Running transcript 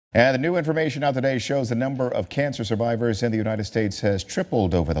And the new information out today shows the number of cancer survivors in the United States has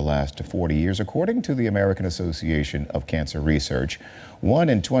tripled over the last 40 years, according to the American Association of Cancer Research. 1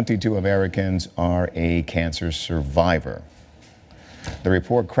 in 22 Americans are a cancer survivor. The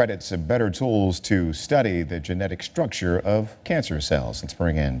report credits better tools to study the genetic structure of cancer cells. Let's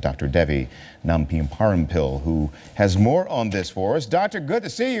bring in Dr. Devi Namparampil, who has more on this for us. Doctor, good to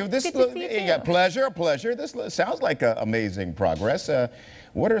see you. Good to see you too. Pleasure. This sounds like amazing progress.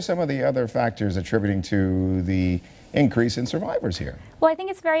 What are some of the other factors attributing to the increase in survivors here? Well, I think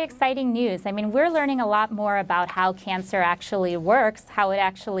it's very exciting news. I mean, we're learning a lot more about how cancer actually works, how it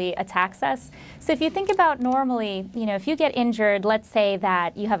actually attacks us. So if you think about normally, if you get injured, let's say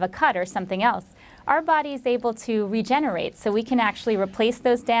that you have a cut or something else, our body is able to regenerate, so we can actually replace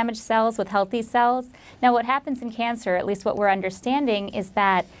those damaged cells with healthy cells. Now, what happens in cancer, at least what we're understanding, is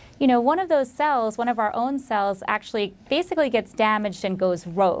that one of those cells, one of our own cells, actually basically gets damaged and goes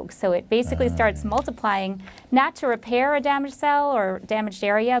rogue. So it basically starts multiplying, not to repair a damaged cell or damaged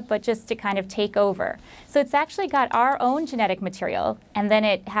area, but just to kind of take over. So it's actually got our own genetic material, and then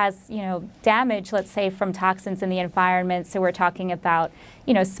it has, damage, let's say, from toxins in the environment. So we're talking about,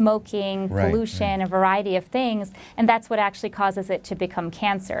 smoking, pollution, a variety of things, and that's what actually causes it to become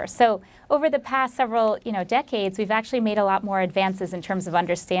cancer. So over the past several, decades, we've actually made a lot more advances in terms of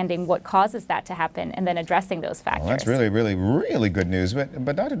understanding what causes that to happen and then addressing those factors. Well, that's really good news.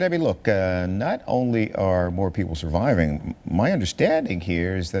 But Dr. Devi, look, not only are more people surviving, my understanding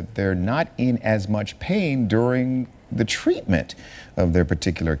here is that they're not in as much pain during the treatment of their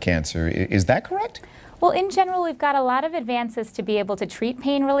particular cancer. Is that correct? Well, in general, we've got a lot of advances to be able to treat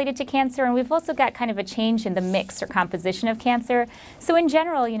pain related to cancer, and we've also got kind of a change in the mix or composition of cancer. So in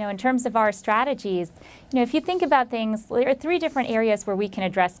general, in terms of our strategies, if you think about things, there are 3 different areas where we can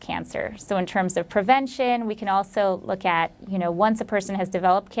address cancer. So in terms of prevention, we can also look at, once a person has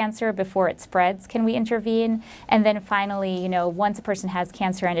developed cancer, before it spreads, can we intervene? And then finally, once a person has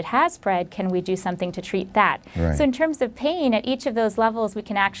cancer and it has spread, can we do something to treat that? Right. So in terms of pain, at each of those levels, we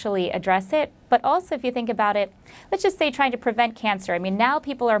can actually address it. But also, if you think about it, let's just say trying to prevent cancer. I mean, now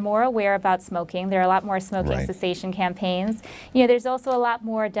people are more aware about smoking. There are a lot more smoking cessation campaigns. There's also a lot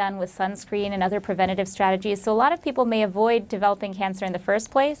more done with sunscreen and other preventative strategies. So a lot of people may avoid developing cancer in the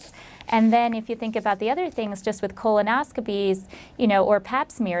first place. And then if you think about the other things, just with colonoscopies, or pap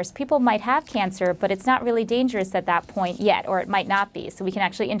smears, people might have cancer, but it's not really dangerous at that point yet, or it might not be. So we can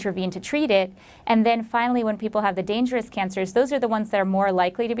actually intervene to treat it. And then finally, when people have the dangerous cancers, those are the ones that are more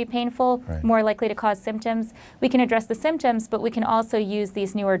likely to be painful, more likely to cause symptoms. We can address the symptoms, but we can also use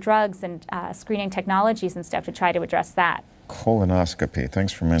these newer drugs and screening technologies and stuff to try to address that. Colonoscopy,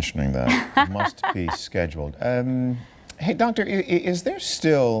 thanks for mentioning that. Must be scheduled. Hey, doctor, is there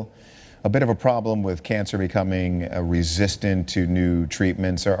still a bit of a problem with cancer becoming resistant to new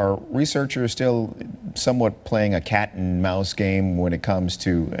treatments? Are researchers still somewhat playing a cat and mouse game when it comes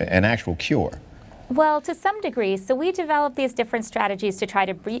to an actual cure? Well, to some degree. So we develop these different strategies to try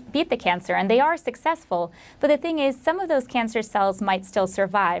to beat the cancer, and they are successful. But the thing is, some of those cancer cells might still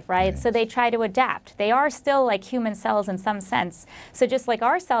survive, right? So they try to adapt. They are still like human cells in some sense. So just like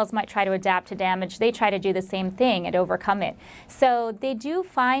our cells might try to adapt to damage, they try to do the same thing and overcome it. So they do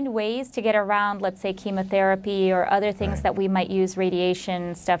find ways to get around, let's say, chemotherapy or other things that we might use,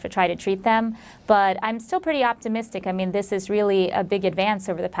 radiation stuff, to try to treat them. But I'm still pretty optimistic. I mean, this is really a big advance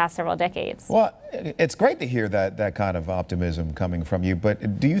over the past several decades. Well, it's great to hear that kind of optimism coming from you,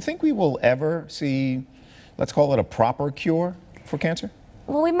 but do you think we will ever see, let's call it, a proper cure for cancer?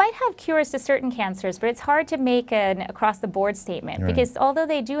 Well, we might have cures to certain cancers, but it's hard to make an across-the-board statement because although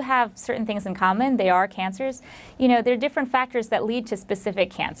they do have certain things in common, they are cancers, there are different factors that lead to specific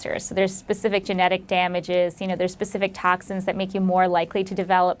cancers. So there's specific genetic damages, there's specific toxins that make you more likely to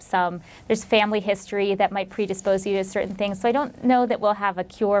develop some. There's family history that might predispose you to certain things. So I don't know that we'll have a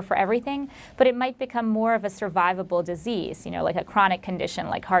cure for everything, but it might become more of a survivable disease, like a chronic condition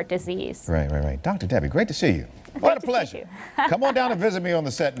like heart disease. Right. Dr. Debbie, great to see you. What a pleasure. Come on down and visit me on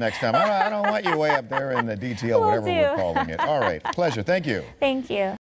the set next time. I don't want you way up there in the DTL, whatever we're calling it. All right. Pleasure. Thank you. Thank you.